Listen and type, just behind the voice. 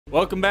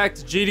Welcome back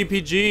to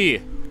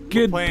GDPG.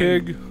 Kid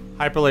Pig.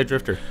 Hyperlight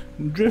Drifter.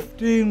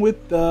 Drifting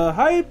with the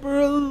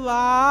hyperlights.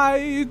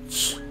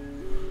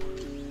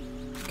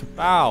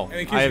 Wow. And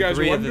in case you guys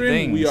are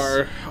wondering, we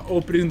are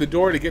opening the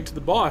door to get to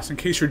the boss, in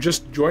case you're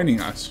just joining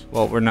us.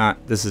 Well, we're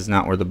not. This is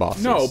not where the boss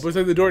is. No, but it's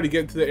like the door to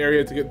get to the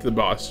area to get to the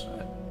boss.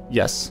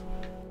 Yes.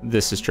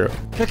 This is true.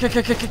 To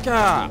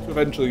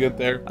eventually get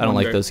there. I don't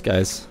like those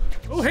guys.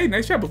 Oh, hey,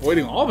 nice job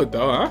avoiding all of it,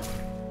 though, huh?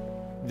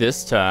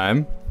 This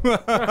time.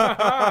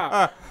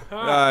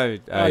 I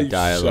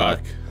die a lot.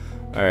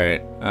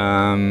 Alright,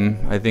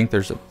 I think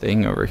there's a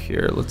thing over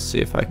here. Let's see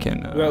if I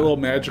can... that little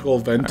magical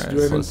vent to do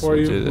anything for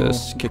you?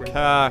 Let's do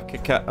this.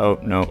 Oh,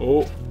 no.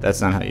 Oh.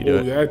 That's not how you do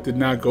it. That did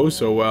not go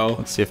so well.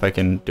 Let's see if I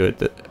can do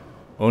it.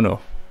 Oh,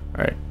 no.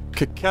 Alright.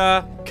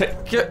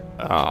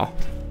 Oh.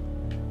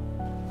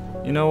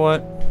 You know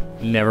what?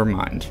 Never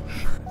mind.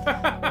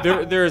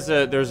 there's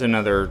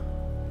another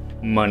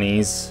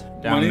monies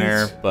down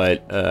there,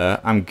 but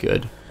I'm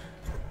good.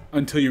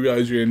 Until you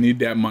realize you're gonna need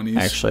that money.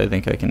 Actually, I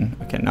think I can.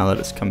 Okay, now that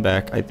it's come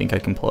back, I think I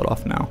can pull it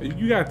off now.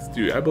 You got to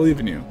do it. I believe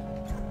in you.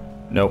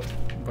 Nope.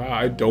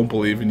 I don't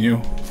believe in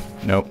you.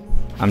 Nope.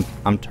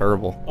 I'm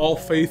terrible. All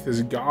faith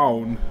is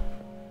gone.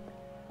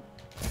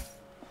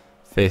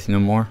 Faith no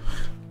more.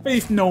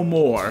 Faith no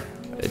more.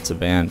 It's a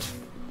band.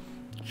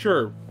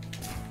 Sure.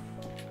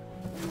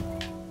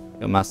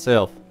 Got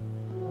myself.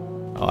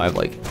 Oh, I have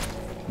like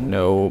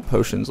no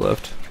potions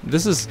left.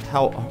 This is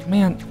how. Oh,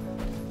 man,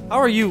 how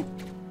are you?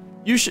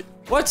 You should.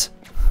 What?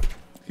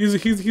 He's a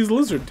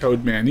lizard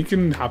toad, man. He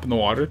can hop in the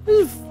water.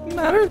 Doesn't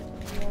matter.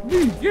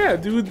 Yeah,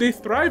 dude, they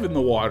thrive in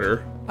the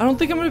water. I don't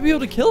think I'm gonna be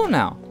able to kill him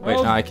now. Wait,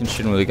 no, I can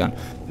shoot him with a gun.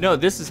 No,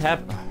 this is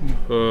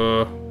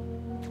You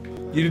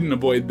didn't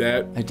avoid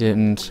that. I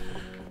didn't.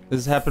 This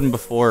has happened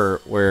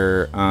before,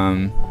 where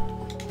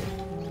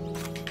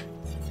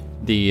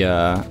the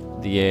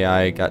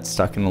AI got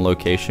stuck in a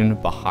location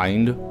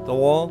behind the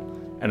wall.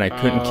 And I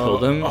couldn't kill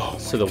them,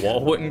 so the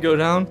wall wouldn't go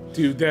down.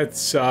 Dude, that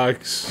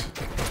sucks.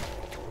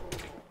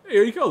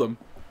 Hey, you killed him.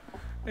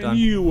 And Done.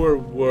 You were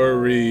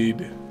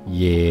worried.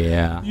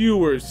 Yeah. You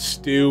were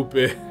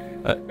stupid.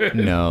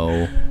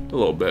 No. A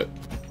little bit.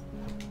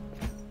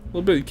 A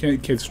little bit. You can't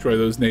destroy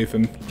those,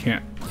 Nathan. You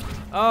can't.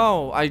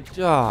 Oh,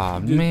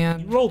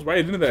 man. You rolled right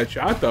into that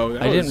shot, though.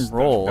 I didn't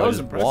roll. That I was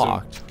just impressive.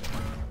 walked.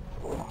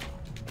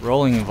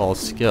 Rolling involves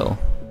skill.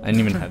 I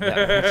didn't even have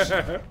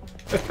that much.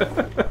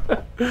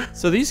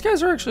 So these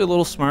guys are actually a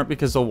little smart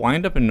because they'll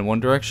wind up in one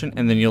direction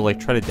and then you'll like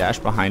try to dash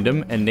behind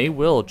them and they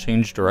will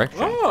change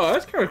direction. Oh,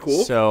 that's kind of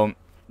cool. So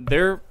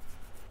they're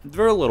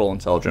a little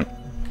intelligent.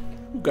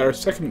 We got our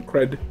second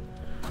cred.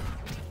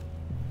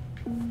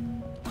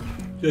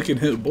 You can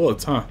hit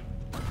bullets, huh?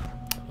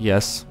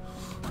 Yes.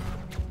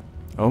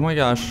 Oh my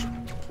gosh.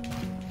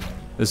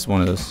 This is one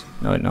of those.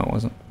 No, it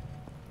wasn't.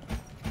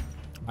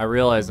 I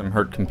realize I'm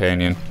hurt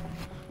companion.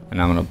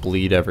 And I'm gonna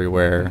bleed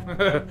everywhere.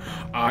 You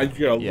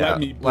gotta let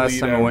me bleed last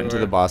time everywhere. I went into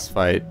the boss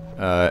fight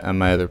on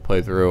my other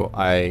playthrough,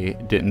 I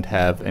didn't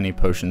have any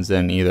potions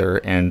then either,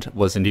 and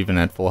wasn't even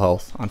at full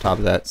health on top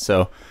of that.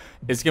 So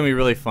it's gonna be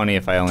really funny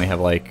if I only have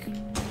like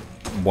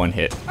one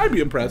hit. I'd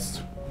be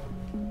impressed.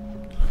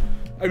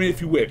 I mean, if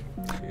you win.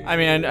 I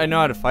mean, I know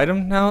how to fight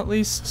him now at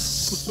least,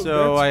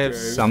 so I have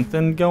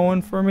something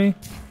going for me.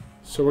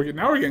 So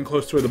now we're getting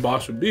close to where the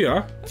boss would be,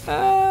 huh?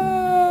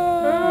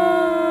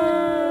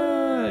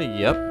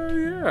 Yep.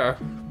 Yeah.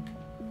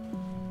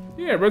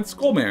 Yeah, Red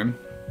Skull Man.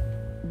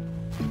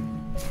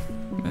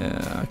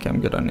 Yeah, okay, I'm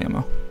good on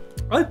ammo.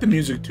 I like the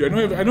music too. I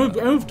know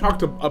I've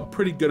talked a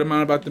pretty good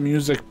amount about the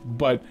music,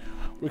 but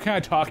we're kind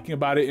of talking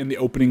about it in the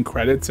opening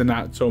credits and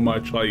not so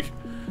much like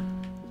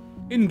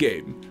in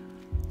game.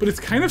 But it's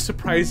kind of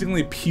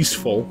surprisingly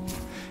peaceful.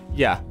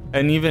 Yeah,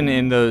 and even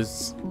in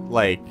those,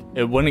 like,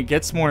 when it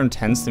gets more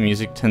intense, the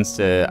music tends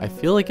to, I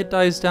feel like it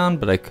dies down,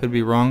 but I could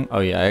be wrong.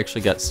 Oh yeah, I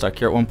actually got stuck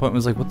here at one point and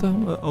was like, what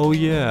the, oh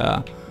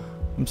yeah.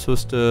 I'm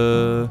supposed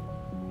to,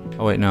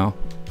 oh wait, no.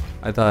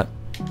 I thought,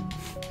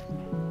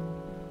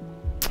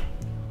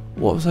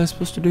 what was I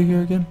supposed to do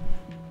here again?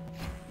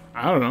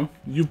 I don't know.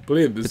 You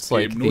played this game.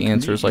 It's like, the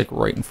answer's like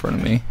right in front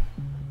of me.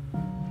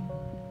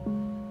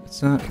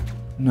 It's not,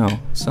 no,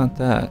 it's not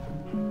that.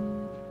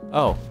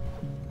 Oh,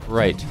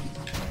 right.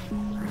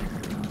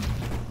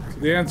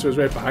 The answer is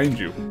right behind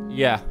you.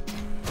 Yeah.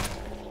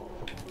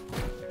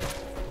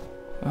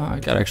 Oh, I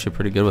got actually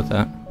pretty good with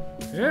that.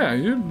 Yeah,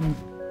 you.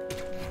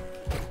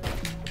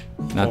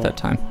 Not that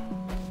time.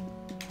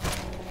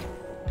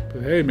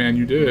 But hey, man,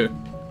 you did it.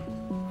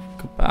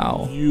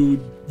 Kapow.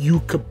 You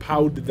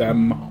kapowed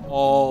them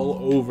all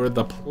over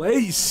the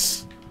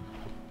place.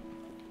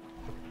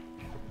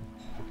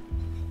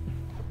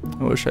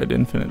 I wish I had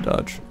infinite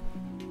dodge.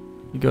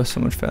 You go so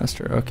much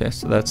faster. Okay,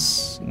 so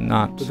that's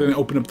not. But then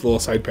open up the little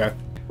side path.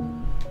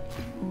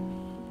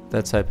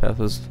 That side path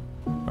was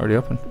already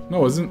open. No,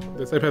 it wasn't.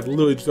 That side path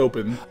literally just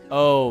opened.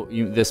 Oh,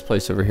 this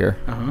place over here.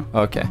 Uh-huh.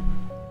 Okay.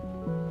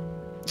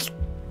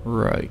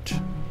 Right.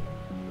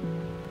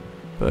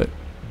 But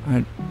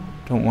I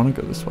don't want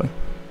to go this way.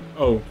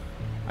 Oh.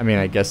 I mean,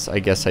 I guess I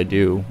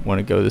do want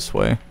to go this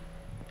way.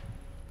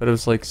 but it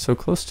was like so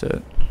close to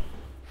it.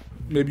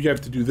 Maybe you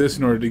have to do this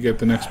in order to get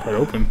the next part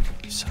open.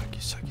 You suck,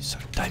 you suck, you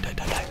suck. Die, die,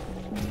 die, die.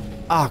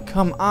 Ah,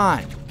 come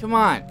on. Come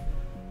on.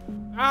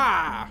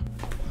 Ah!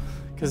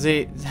 Because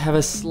they have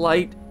a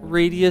slight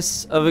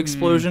radius of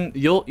explosion.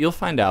 You'll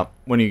find out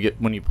when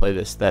you play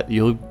this that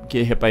you'll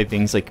get hit by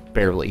things like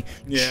barely.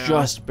 Yeah.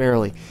 Just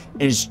barely.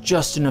 And it's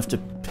just enough to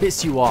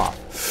piss you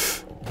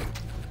off.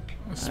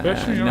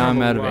 Especially now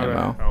I'm out of lot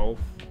ammo. health.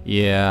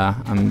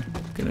 Yeah, I'm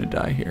gonna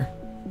die here.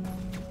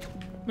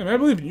 I mean, I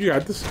believe you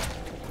got this.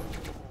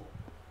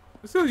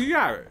 Still, you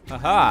got it.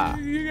 Aha!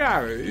 You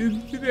got it.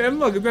 And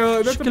look,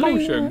 that's a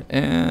potion.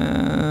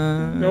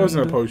 And That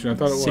wasn't a potion. I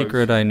thought it was.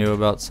 secret I knew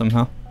about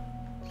somehow.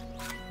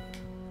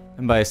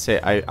 And by say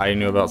I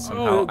knew about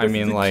somehow, I that's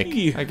mean the like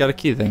key. I got a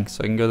key thing,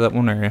 so I can go to that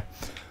one area.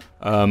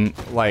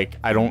 Like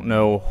I don't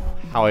know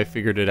how I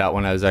figured it out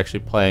when I was actually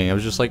playing. I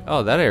was just like,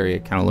 oh, that area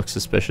kind of looks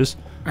suspicious.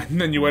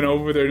 And then you went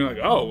over there and you're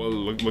like, oh, well,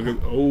 look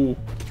at, oh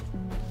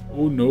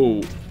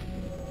no.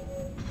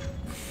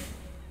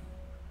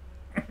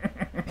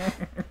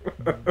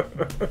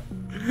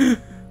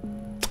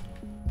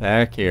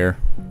 Back here.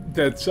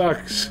 That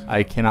sucks.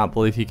 I cannot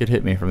believe he could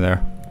hit me from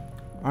there.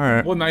 All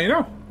right. Well, now you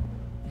know.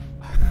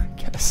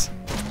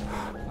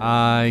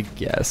 I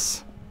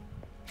guess.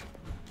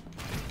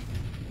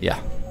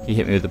 Yeah, he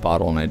hit me with the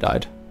bottle and I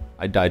died.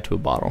 I died to a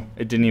bottle.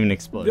 It didn't even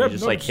explode. Yep, He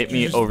just no, like hit you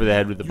me just- over the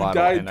head with the You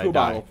bottle died and to I a died.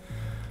 bottle.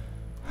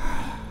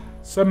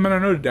 Some men I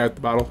know to die at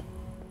the bottle.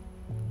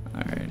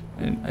 All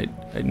right,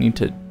 I need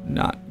to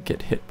not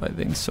get hit by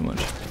things so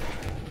much.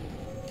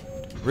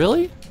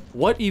 Really?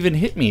 What even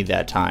hit me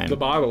that time? The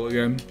bottle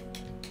again.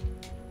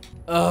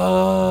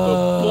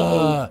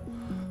 Uh,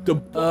 The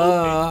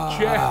bottle.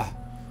 Jack.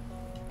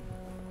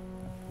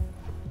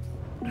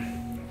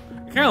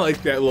 I kind of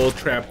like that little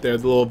trap there,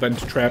 the little vent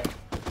trap.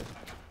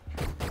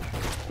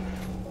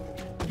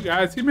 You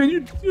guys see, man,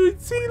 you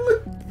see,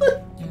 look,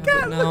 you yeah,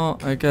 got but no,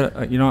 I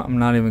got. You know what? I'm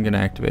not even gonna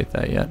activate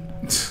that yet.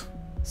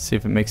 See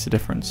if it makes a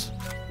difference.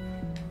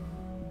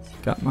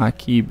 Got my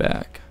key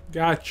back.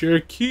 Got your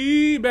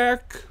key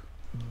back.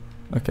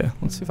 Okay,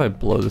 let's see if I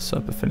blow this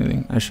up. If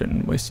anything, I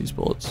shouldn't waste these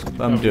bullets,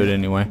 but I'm gonna do it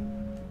anyway.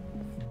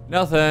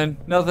 Nothing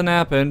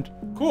happened.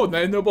 Cool,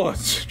 no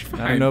bullets. You're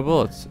fine. No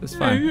bullets. It's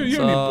fine. You It's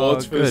don't need all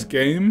bullets for this good.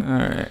 game. All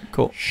right,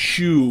 cool.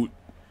 Shoot.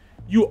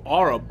 You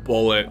are a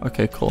bullet.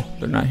 Okay, cool.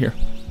 They're not here.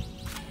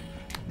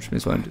 Which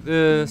means when I do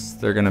this,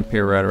 they're gonna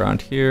appear right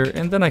around here,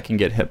 and then I can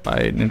get hit by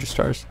ninja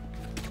stars.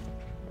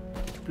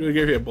 Really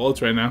gave you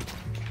bullets right now.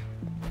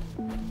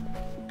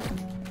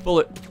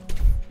 Bullet.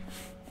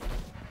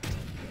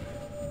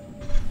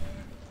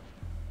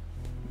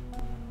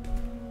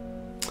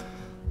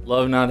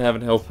 Love not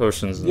having health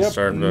potions and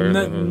starting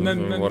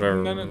to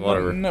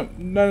whatever.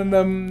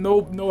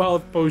 No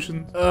health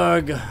potions.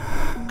 Ugh.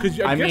 Cause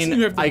I guessing mean,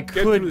 you have to I get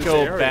through could this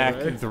go area, back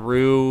right?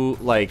 through,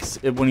 like,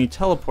 when you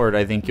teleport,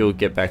 I think you'll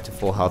get back to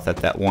full health at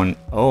that one,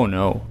 oh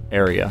no,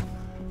 area.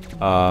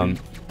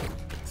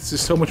 This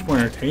is so much more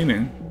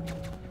entertaining.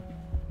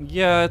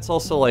 Yeah, it's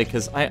also like,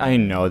 because I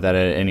know that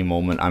at any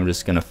moment I'm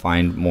just going to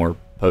find more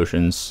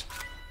potions,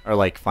 or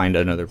like find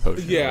another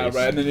potion. Yeah, at least.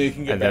 right, and then you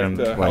can get And then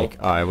back I'm to like,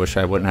 oh, I wish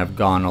I wouldn't have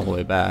gone all the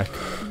way back.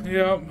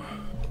 Yep.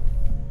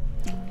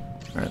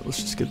 Alright,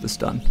 let's just get this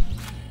done.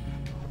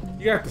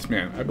 You got this,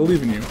 man. I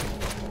believe in you.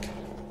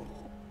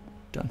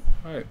 Done.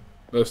 Alright.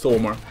 There's still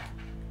one more.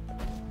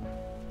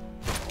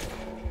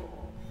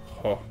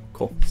 Oh.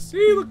 Cool.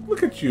 See,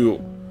 look at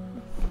you.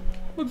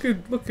 Look at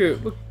you.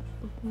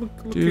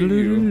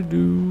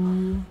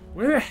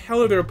 Where the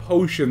hell are there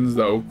potions,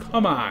 though?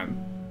 Come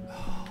on.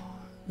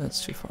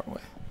 That's too far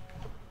away.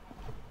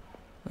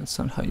 That's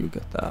not how you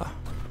get there.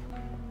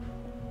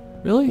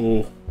 Really?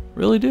 Ooh.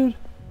 Really, dude?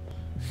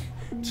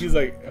 She's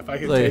like, if I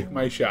can Like- take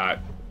my shot.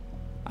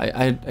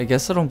 I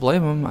guess I don't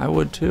blame him. I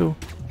would too.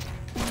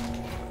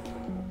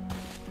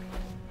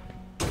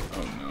 Oh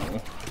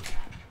no.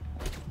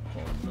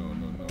 Oh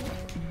no.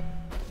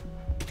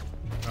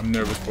 I'm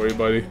nervous for you,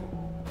 buddy.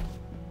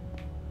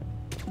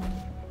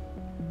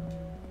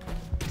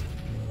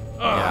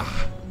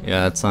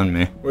 Yeah, it's on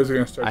me. Where's it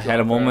gonna start? I had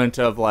a moment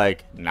of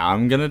like, now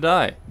I'm gonna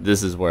die.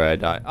 This is where I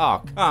die.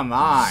 Oh, come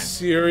on.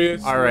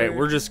 Serious? All right,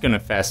 we're just gonna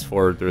fast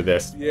forward through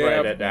this. Yeah,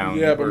 Write it down.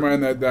 Yeah, I'm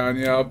writing that down.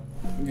 Yep.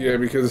 Yeah,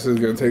 because this is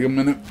gonna take a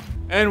minute.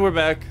 And we're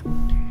back.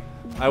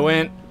 I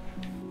went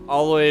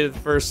all the way to the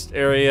first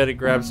area to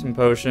grab some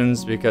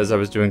potions because I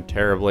was doing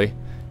terribly.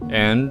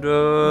 And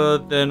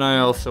then I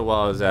also,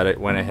 while I was at it,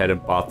 went ahead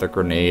and bought the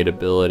grenade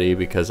ability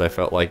because I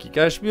felt like you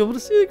guys should be able to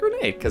see the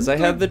grenade because I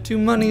had the 2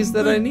 monies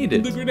that I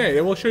needed. The grenade,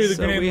 and we'll show you the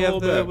So grenade we in a have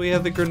little bit. we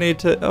have the grenade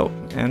to, oh,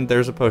 and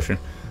there's a potion.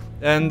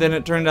 And then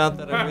it turned out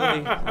that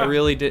I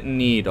really didn't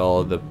need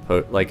all of the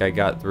like I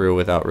got through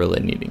without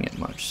really needing it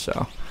much.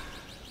 So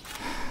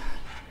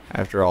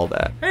after all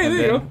that, Hey, and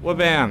there you then, go.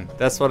 Wha-bam!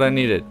 That's what I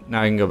needed.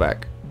 Now I can go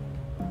back.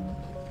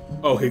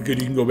 Okay,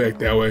 good. You can go back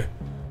that way.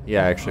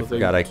 Yeah, I actually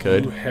forgot I You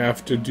could.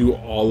 have to do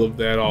all of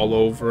that all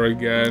over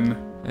again.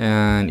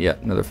 And yeah,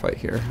 another fight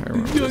here. I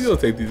remember this. You'll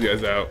take these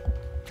guys out.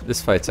 This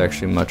fight's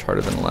actually much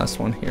harder than the last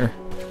one here.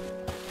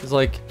 He's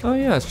like, oh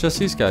yeah, it's just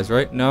these guys,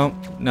 right? No,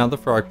 now the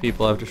frog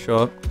people have to show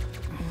up.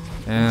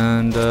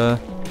 And,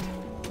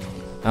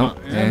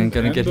 and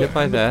gonna get hit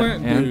by that,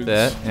 and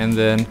that, and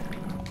then...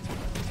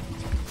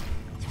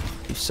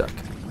 You suck.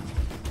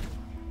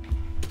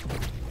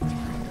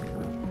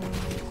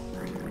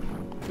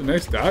 It's a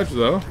nice dodge,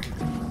 though.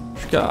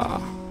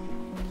 Shka.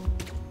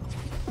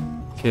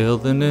 Kill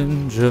the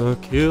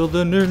ninja, kill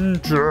the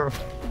ninja.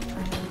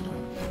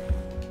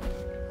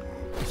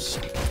 You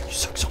suck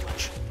so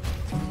much.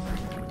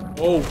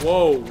 Oh,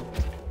 whoa.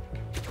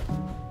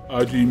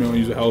 Do you know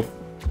use a health?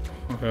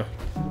 Okay.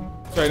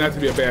 Sorry not to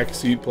be a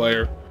backseat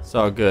player. It's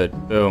all good.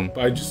 Boom.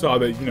 But I just saw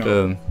that, you know.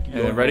 Boom.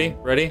 And ready?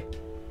 Ready?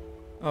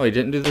 Oh, he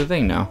didn't do the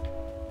thing now.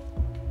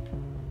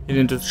 He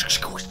didn't do...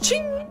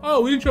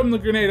 Oh, we didn't show him the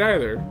grenade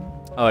either.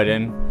 Oh, I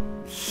didn't?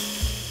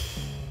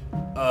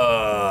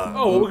 Oh,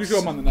 well, we can show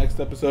him on the next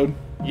episode.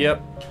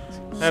 Yep.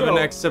 Have a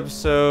next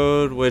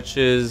episode, which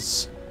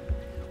is...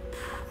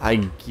 I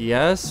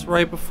guess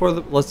right before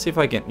the... Let's see if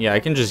I can... Yeah,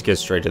 I can just get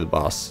straight to the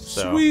boss.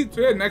 So. Sweet.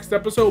 So yeah, next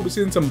episode we'll be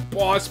seeing some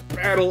boss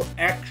battle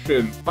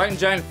action. Fighting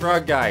giant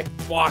frog guy.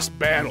 Boss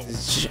battle.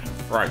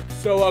 Right.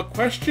 So,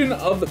 question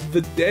of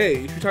the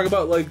day. Should we talk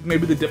about, like,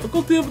 maybe the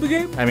difficulty of the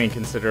game? I mean,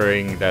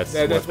 considering that's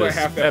what what this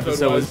half the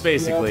episode was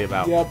basically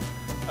about. Yep.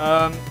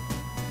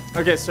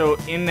 Okay, so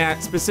in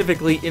that,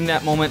 specifically in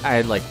that moment, I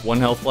had like 1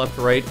 health left,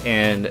 right?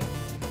 And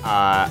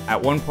at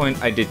one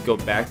point, I did go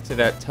back to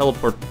that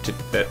teleport, to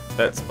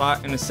that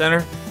spot in the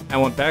center. I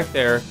went back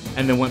there,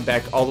 and then went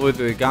back all the way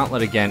through the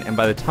gauntlet again. And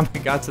by the time I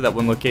got to that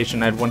one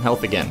location, I had 1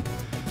 health again.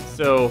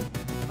 So,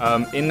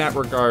 in that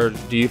regard,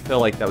 do you feel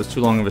like that was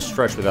too long of a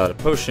stretch without a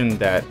potion,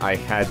 that I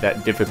had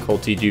that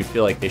difficulty? Do you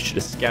feel like they should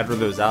have scattered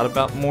those out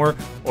about more,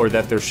 or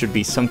that there should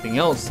be something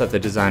else that the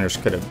designers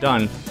could have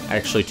done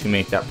actually to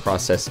make that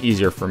process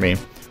easier for me?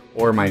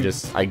 Or am I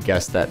just, I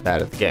guess, that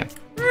bad at the game?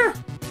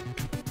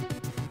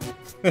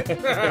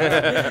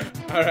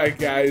 Alright,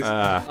 guys.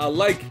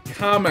 Like,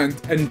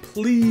 comment, and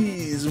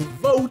please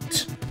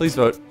vote. Please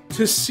vote.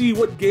 To see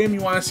what game you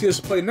want to see us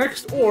play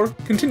next, or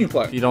continue If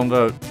playing. you don't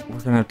vote, we're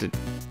gonna have to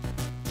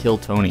kill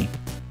Tony.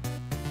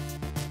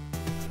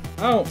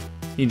 Oh.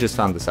 He just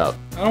found this out.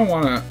 I don't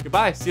want to.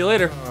 Goodbye. See you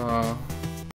later.